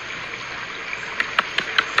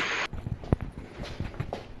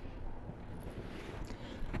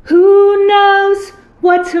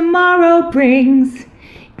 what tomorrow brings.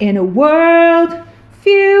 In a world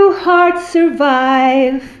few hearts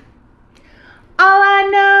survive. All I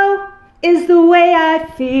know is the way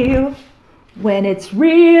I feel. When it's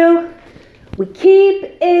real, we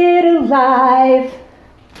keep it alive.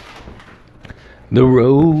 The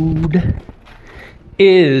road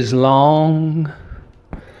is long.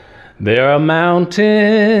 There are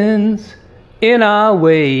mountains in our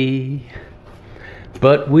way,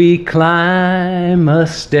 but we climb a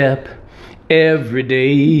step every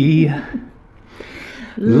day.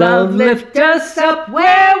 Love lift us up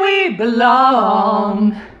where we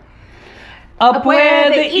belong, up where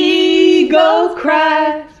the eagle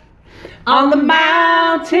cries on the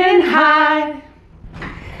mountain high.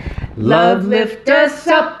 Love lift us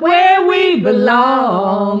up where we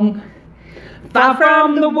belong, far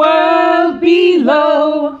from the world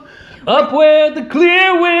below, up where the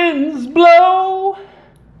clear winds blow.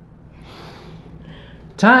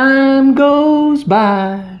 Time goes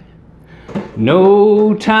by,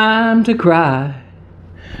 no time to cry.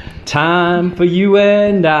 Time for you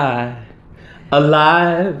and I,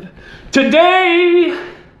 alive today.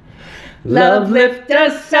 Love lift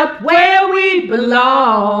us up where we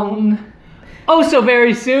belong. Oh, so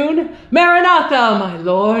very soon, Maranatha, my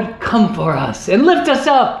Lord, come for us and lift us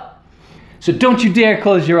up. So don't you dare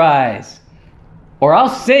close your eyes, or I'll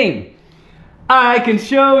sing. I can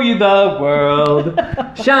show you the world,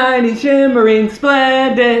 shining, shimmering,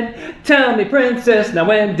 splendid. Tell me, princess, now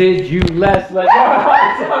when did you last let your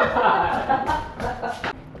heart so high?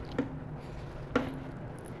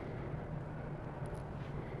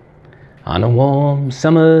 On a warm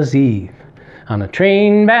summer's eve, on a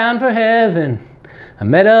train bound for heaven, I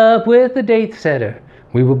met up with a date setter.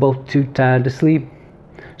 We were both too tired to sleep,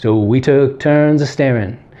 so we took turns of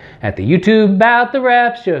staring at the YouTube about the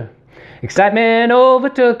rapture. Excitement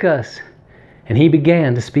overtook us, and he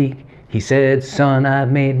began to speak. He said, son,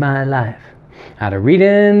 I've made my life out of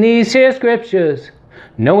reading these here scriptures,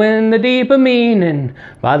 knowing the deeper meaning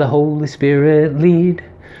by the Holy Spirit lead.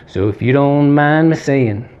 So if you don't mind me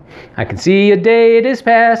saying, I can see a date is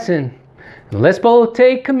passing, and let's both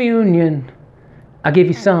take communion. I'll give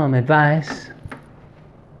you some advice.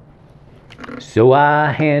 So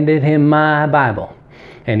I handed him my Bible,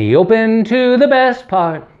 and he opened to the best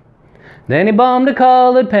part. Then he bummed a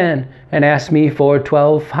colored pen and asked me for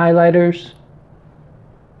 12 highlighters.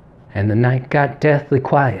 And the night got deathly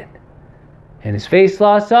quiet, and his face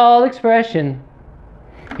lost all expression.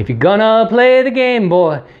 If you're gonna play the game,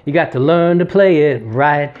 boy, you got to learn to play it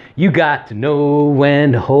right. You got to know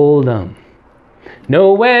when to hold 'em,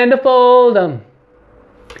 know when to fold 'em,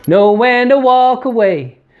 know when to walk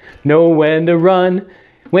away, know when to run.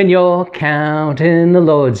 When you're counting the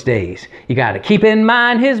Lord's days, you gotta keep in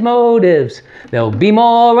mind his motives. There'll be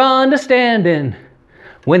more understanding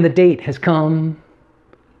when the date has come.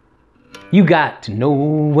 You got to know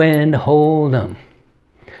when to hold 'em,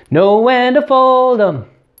 know when to fold 'em,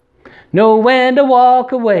 know when to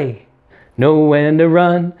walk away, know when to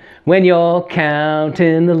run. When you're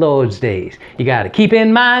counting the Lord's days, you gotta keep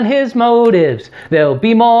in mind his motives. There'll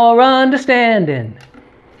be more understanding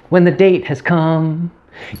when the date has come.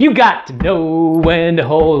 You got to know when to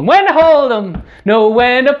hold 'em, know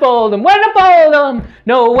when to fold 'em,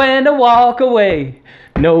 know when to walk away,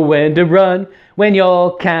 know when to run. When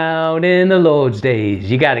you're counting the Lord's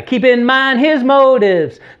days, you got to keep in mind his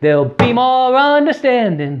motives. There'll be more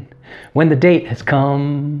understanding when the date has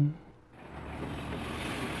come.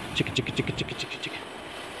 Chicka, chicka, chicka, chicka, chicka, chicka.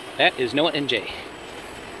 That is Noah and Jay.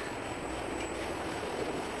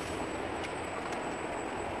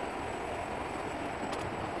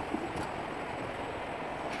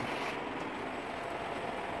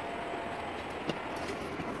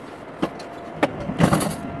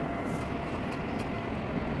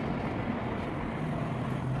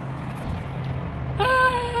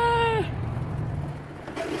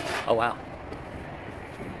 Oh wow.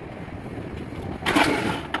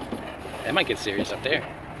 That might get serious up there.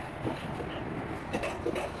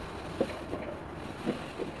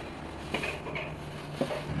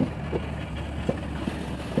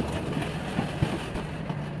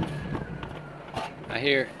 I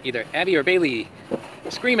hear either Abby or Bailey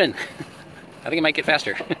screaming. I think it might get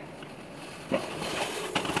faster.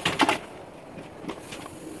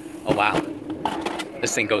 Oh wow.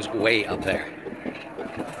 This thing goes way up there.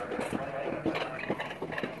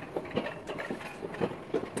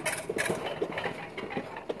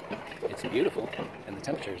 It's beautiful, and the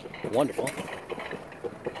temperature is wonderful.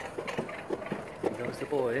 There goes the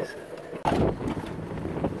boys.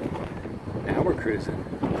 Now we're cruising.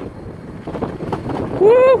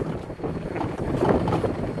 Woo!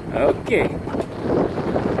 Okay.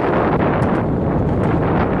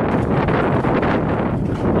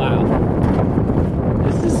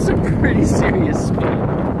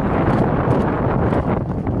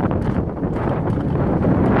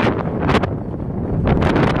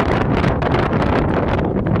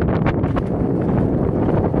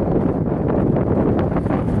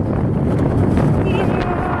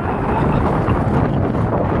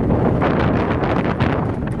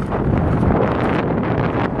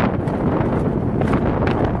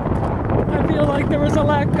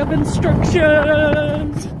 of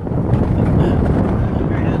instructions.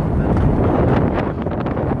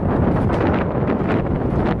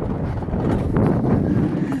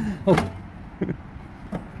 Oh.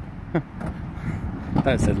 I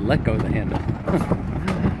thought it said let go of the handle.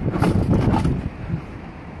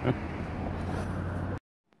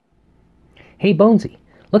 Hey Bonesy,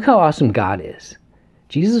 look how awesome God is.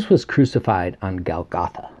 Jesus was crucified on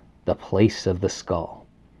Golgotha, the place of the skull.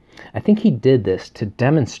 I think he did this to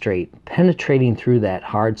demonstrate penetrating through that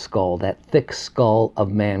hard skull, that thick skull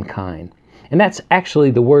of mankind. And that's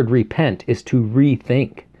actually the word repent, is to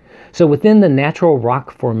rethink. So within the natural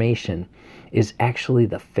rock formation is actually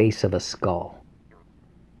the face of a skull.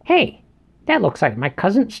 Hey, that looks like my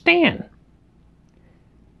cousin Stan.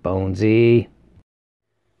 Bonesy.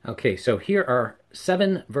 Okay, so here are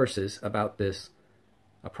 7 verses about this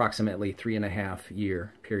approximately 3.5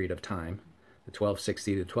 year period of time, the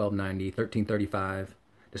 1260 to 1290, 1335,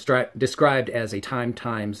 described as a time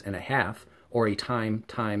times and a half, or a time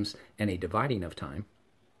times and a dividing of time.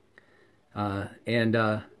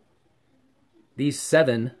 These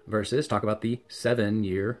 7 verses talk about the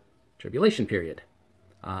 7-year tribulation period.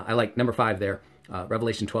 I like number 5 there,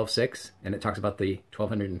 Revelation 12:6, and it talks about the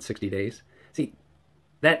 1260 days. See,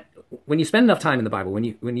 that when you spend enough time in the Bible,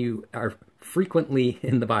 when you are frequently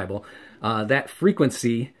in the Bible, that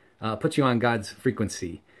frequency puts you on God's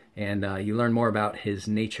frequency, and you learn more about his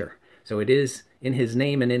nature. So it is in his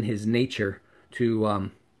name and in his nature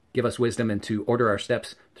to give us wisdom and to order our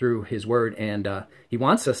steps through his word, and he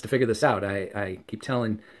wants us to figure this out. I keep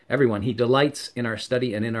telling everyone, he delights in our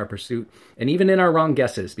study and in our pursuit, and even in our wrong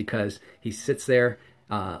guesses, because he sits there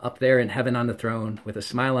up there in heaven on the throne with a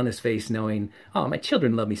smile on his face, knowing, oh, my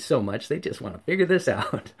children love me so much, they just want to figure this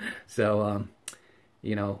out. So,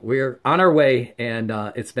 you know, we're on our way, and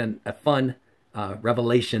it's been a fun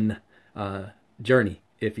revelation journey,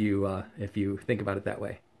 if you think about it that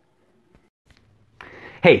way.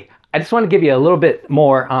 Hey, I just want to give you a little bit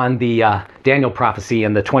more on the Daniel prophecy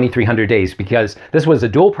and the 2300 days, because this was a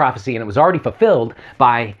dual prophecy and it was already fulfilled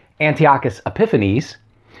by Antiochus Epiphanes,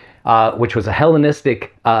 which was a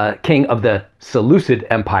Hellenistic king of the Seleucid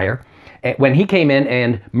Empire, when he came in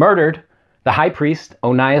and murdered the high priest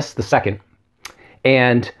Onias II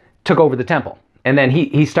and took over the temple. And then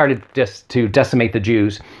he started just to decimate the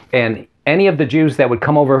Jews, and any of the Jews that would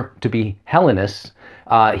come over to be Hellenists,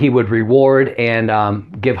 he would reward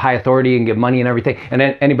and give high authority and give money and everything. And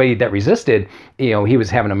then anybody that resisted, you know, he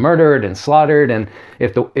was having them murdered and slaughtered. And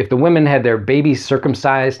if the women had their babies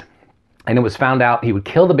circumcised and it was found out, he would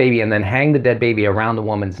kill the baby and then hang the dead baby around the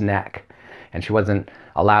woman's neck. And she wasn't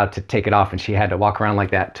allowed to take it off, and she had to walk around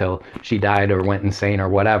like that till she died or went insane or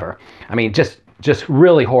whatever. I mean, just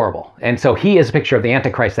really horrible. And so he is a picture of the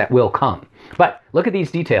Antichrist that will come. But look at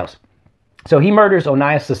these details. So he murders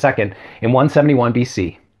Onias II in 171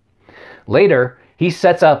 BC. Later, he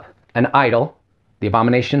sets up an idol, the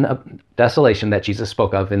abomination of desolation that Jesus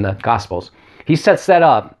spoke of in the Gospels. He sets that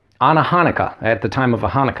up on a Hanukkah, at the time of a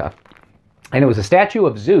Hanukkah. And it was a statue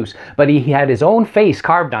of Zeus, but he had his own face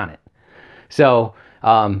carved on it. So,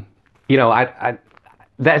 you know, I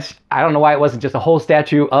don't know why it wasn't just a whole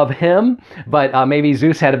statue of him, but maybe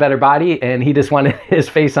Zeus had a better body and he just wanted his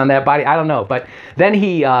face on that body. I don't know. But then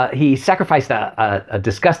he sacrificed a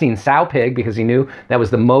disgusting sow pig, because he knew that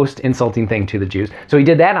was the most insulting thing to the Jews. So he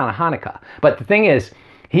did that on a Hanukkah. But the thing is,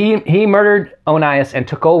 he murdered Onias and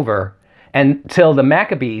took over until the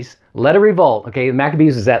Maccabees led a revolt. Okay, the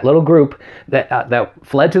Maccabees is that little group that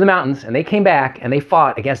fled to the mountains, and they came back and they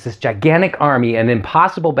fought against this gigantic army, an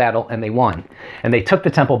impossible battle, and they won. And they took the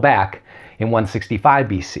temple back in 165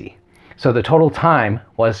 BC. So the total time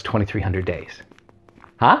was 2300 days.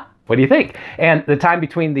 Huh? What do you think? And the time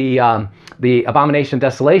between the abomination of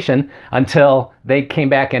desolation until they came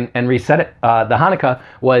back and reset it, the Hanukkah,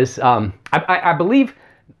 was, I believe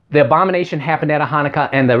the abomination happened at a Hanukkah,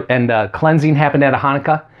 and the cleansing happened at a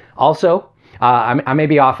Hanukkah also. I may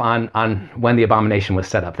be off on when the abomination was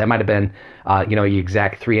set up. That might have been, you know, the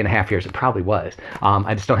exact 3.5 years. It probably was.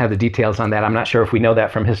 I just don't have the details on that. I'm not sure if we know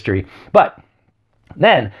that from history. But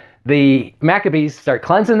then the Maccabees start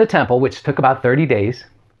cleansing the temple, which took about 30 days,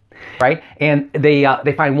 right? And they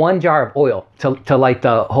find 1 jar of oil to light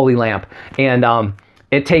the holy lamp. And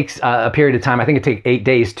it takes a period of time. I think it takes 8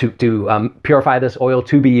 days to purify this oil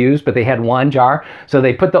to be used, but they had 1 jar. So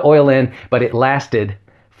they put the oil in, but it lasted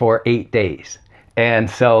for 8 days. And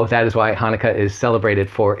so that is why Hanukkah is celebrated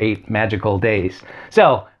for 8 magical days.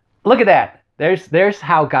 So look at that. There's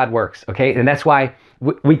how God works, okay? And that's why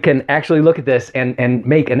we can actually look at this and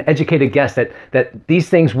make an educated guess that these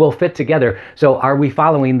things will fit together. So are we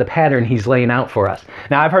following the pattern he's laying out for us?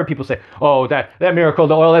 Now, I've heard people say, oh, that miracle of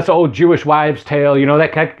the oil, that's an old Jewish wives' tale. You know,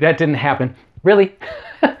 that didn't happen. Really?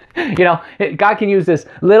 You know, God can use this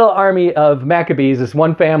little army of Maccabees, this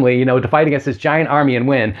one family, you know, to fight against this giant army and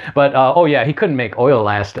win. But, oh yeah, he couldn't make oil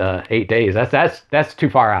last 8 days. That's too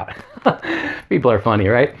far out. People are funny,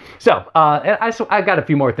 right? So, I got a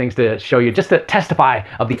few more things to show you just to testify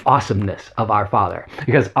of the awesomeness of our Father.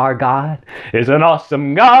 Because our God is an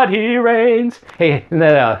awesome God. He reigns. Hey,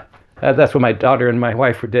 that's what my daughter and my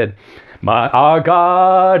wife did. Our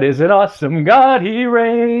God is an awesome God. He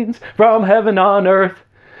reigns from heaven on earth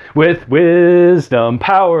with wisdom,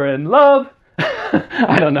 power, and love.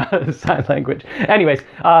 I don't know the sign language. Anyways,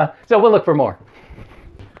 so we'll look for more.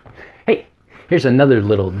 Hey, here's another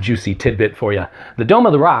little juicy tidbit for you. The Dome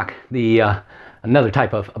of the Rock, another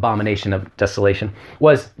type of abomination of desolation,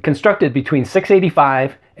 was constructed between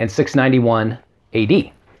 685 and 691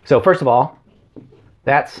 AD. So first of all,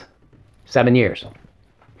 that's 7 years.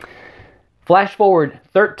 Flash forward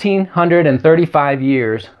 1,335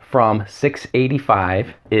 years from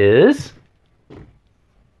 685 is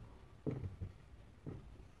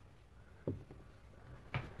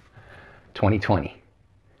 2020.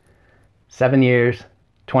 7 years,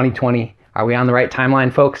 2020. Are we on the right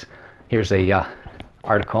timeline, folks? Here's a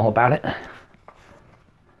article about it.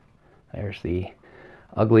 There's the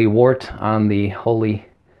ugly wart on the holy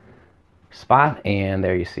spot, and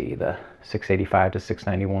there you see the 685 to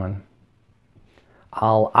 691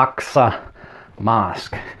 Al-Aqsa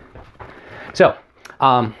Mosque. So,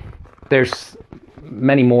 there's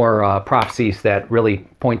many more prophecies that really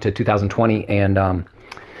point to 2020, and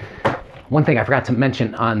one thing I forgot to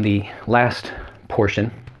mention on the last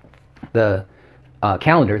portion, the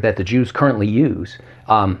calendar that the Jews currently use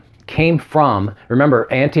came from, remember,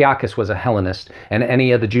 Antiochus was a Hellenist, and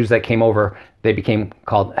any of the Jews that came over, they became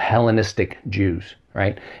called Hellenistic Jews,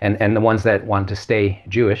 right? And the ones that wanted to stay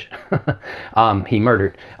Jewish, he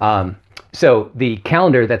murdered. So the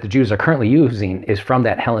calendar that the Jews are currently using is from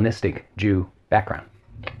that Hellenistic Jew background.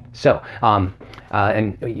 So,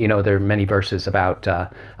 and you know, there are many verses about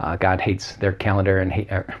God hates their calendar and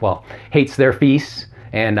hates their feasts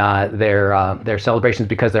and their celebrations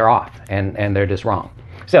because they're off and they're just wrong.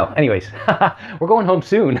 So, anyways, we're going home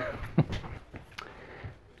soon.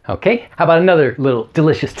 Okay, how about another little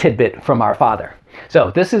delicious tidbit from our Father?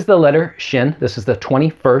 So this is the letter Shin. This is the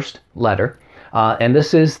 21st letter. And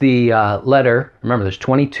this is the letter, remember there's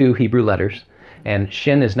 22 Hebrew letters, and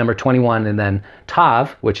Shin is number 21, and then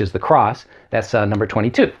Tav, which is the cross, that's number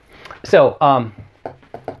 22. So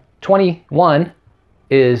 21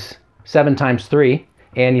 is 7 times 3,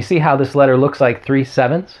 and you see how this letter looks like 3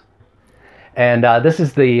 7s? And this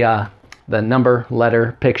is the number,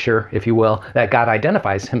 letter, picture, if you will, that God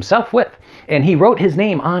identifies himself with. And he wrote his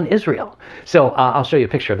name on Israel. So I'll show you a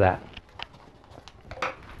picture of that.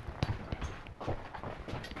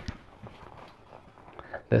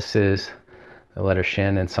 This is the letter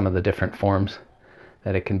Shin and some of the different forms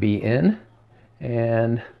that it can be in.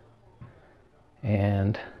 And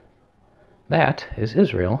that is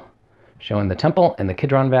Israel, showing the temple and the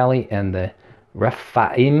Kidron Valley and the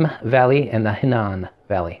Rephaim Valley and the Hinnon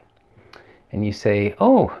Valley. And you say,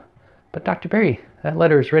 oh, but Dr. Barry, that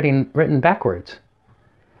letter is written backwards.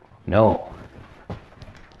 No,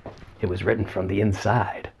 it was written from the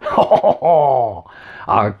inside.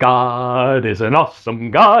 Our God is an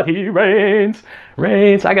awesome God. He reigns,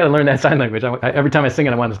 reigns. I got to learn that sign language. Every time I sing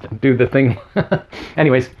it, I want to do the thing.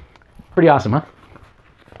 Anyways, pretty awesome, huh?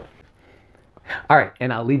 All right,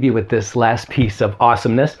 and I'll leave you with this last piece of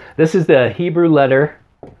awesomeness. This is the Hebrew letter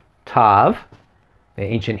Tav, the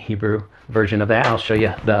ancient Hebrew version of that. I'll show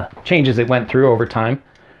you the changes it went through over time,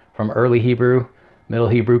 from early Hebrew, middle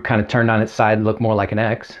Hebrew, kind of turned on its side and looked more like an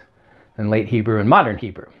X, and late Hebrew and modern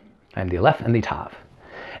Hebrew. I'm the Aleph and the Tav.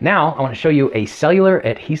 Now I want to show you a cellular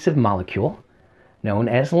adhesive molecule known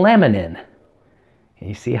as laminin. And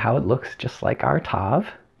you see how it looks just like our Tav.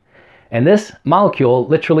 And this molecule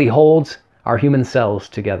literally holds our human cells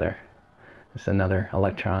together. This is another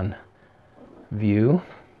electron view.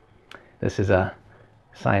 This is a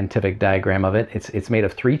scientific diagram of it. It's made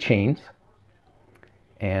of 3 chains,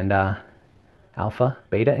 and alpha,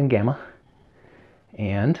 beta, and gamma,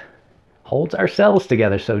 and holds our cells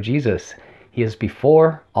together. So Jesus, he is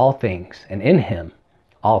before all things, and in him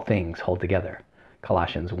all things hold together.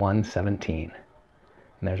 Colossians 1:17.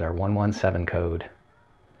 And there's our 117 code.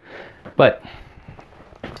 But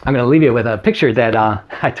I'm going to leave you with a picture that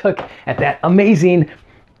I took at that amazing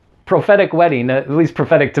prophetic wedding, at least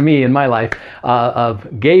prophetic to me in my life, of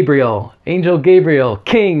Gabriel, Angel Gabriel,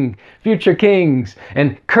 king, future kings,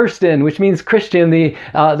 and Kirsten, which means Christian, the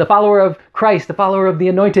follower of Christ, the follower of the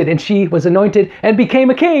anointed, and she was anointed and became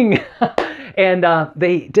a king. And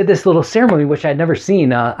they did this little ceremony, which I'd never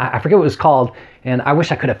seen. I forget what it was called, and I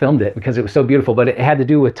wish I could have filmed it because it was so beautiful, but it had to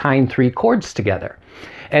do with tying 3 cords together.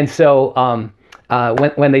 And so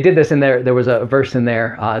when they did this, and there was a verse in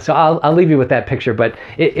there, so I'll leave you with that picture, but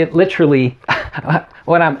it literally,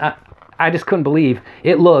 I just couldn't believe,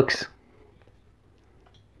 it looks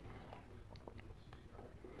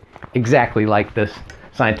exactly like this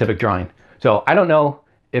scientific drawing. So I don't know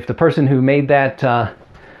if the person who made that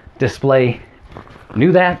display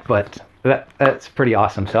knew that, but that's pretty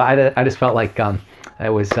awesome. So I just felt like it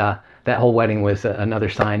was that whole wedding was another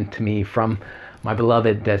sign to me from my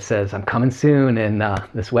beloved that says, I'm coming soon, and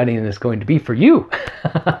this wedding is going to be for you.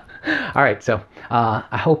 All right, so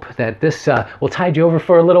I hope that this will tide you over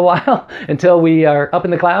for a little while until we are up in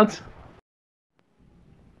the clouds.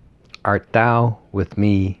 Art thou with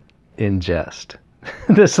me in jest?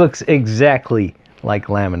 This looks exactly like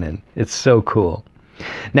laminin. It's so cool.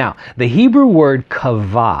 Now, the Hebrew word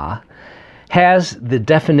kavah has the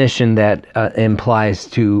definition that implies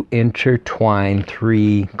to intertwine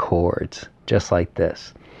 3 cords, just like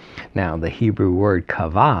this. Now, the Hebrew word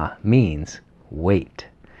kavah means wait,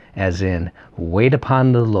 as in wait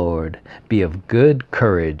upon the Lord, be of good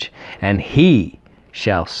courage, and he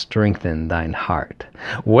shall strengthen thine heart.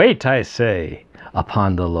 Wait, I say,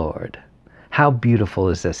 upon the Lord. How beautiful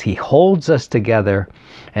is this? He holds us together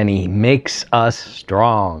and he makes us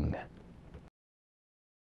strong.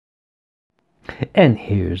 And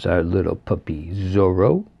here's our little puppy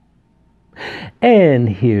Zorro. And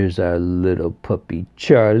here's our little puppy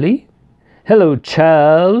Charlie. Hello,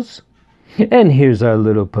 Charles. And here's our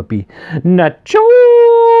little puppy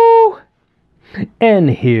Nacho. And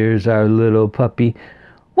here's our little puppy.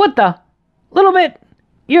 What the? Little bit?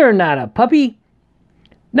 You're not a puppy.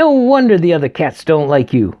 No wonder the other cats don't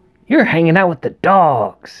like you. You're hanging out with the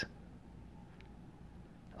dogs.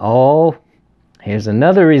 Oh, here's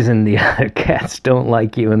another reason the other cats don't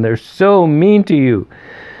like you and they're so mean to you.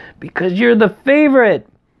 Because you're the favorite.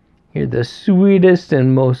 You're the sweetest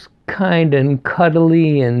and most kind and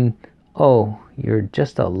cuddly, and oh, you're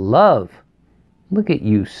just a love. Look at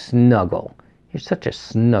you snuggle. You're such a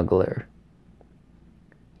snuggler.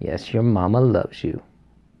 Yes, your mama loves you.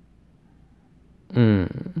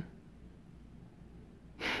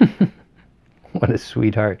 What a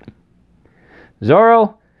sweetheart.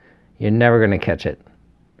 Zorro, you're never going to catch it.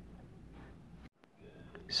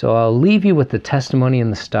 So I'll leave you with the testimony in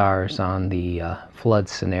the stars on the flood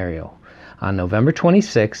scenario. On November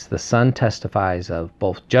 26th, the sun testifies of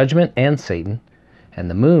both judgment and Satan, and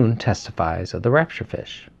the moon testifies of the rapture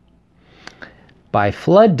fish. By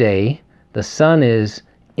flood day, the sun is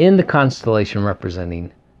in the constellation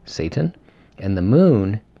representing Satan, and the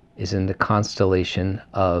moon is in the constellation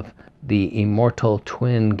of the immortal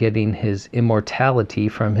twin getting his immortality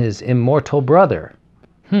from his immortal brother.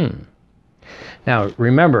 Now,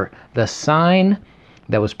 remember, the sign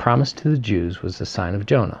that was promised to the Jews was the sign of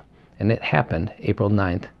Jonah, and it happened April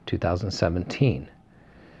 9th, 2017,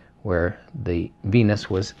 where the Venus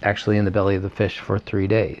was actually in the belly of the fish for 3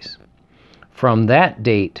 days. From that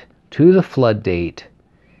date to the flood date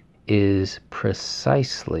is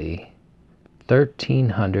precisely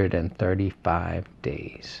 1,335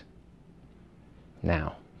 days.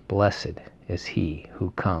 Now, blessed is he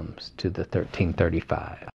who comes to the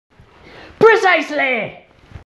 1335. Precisely!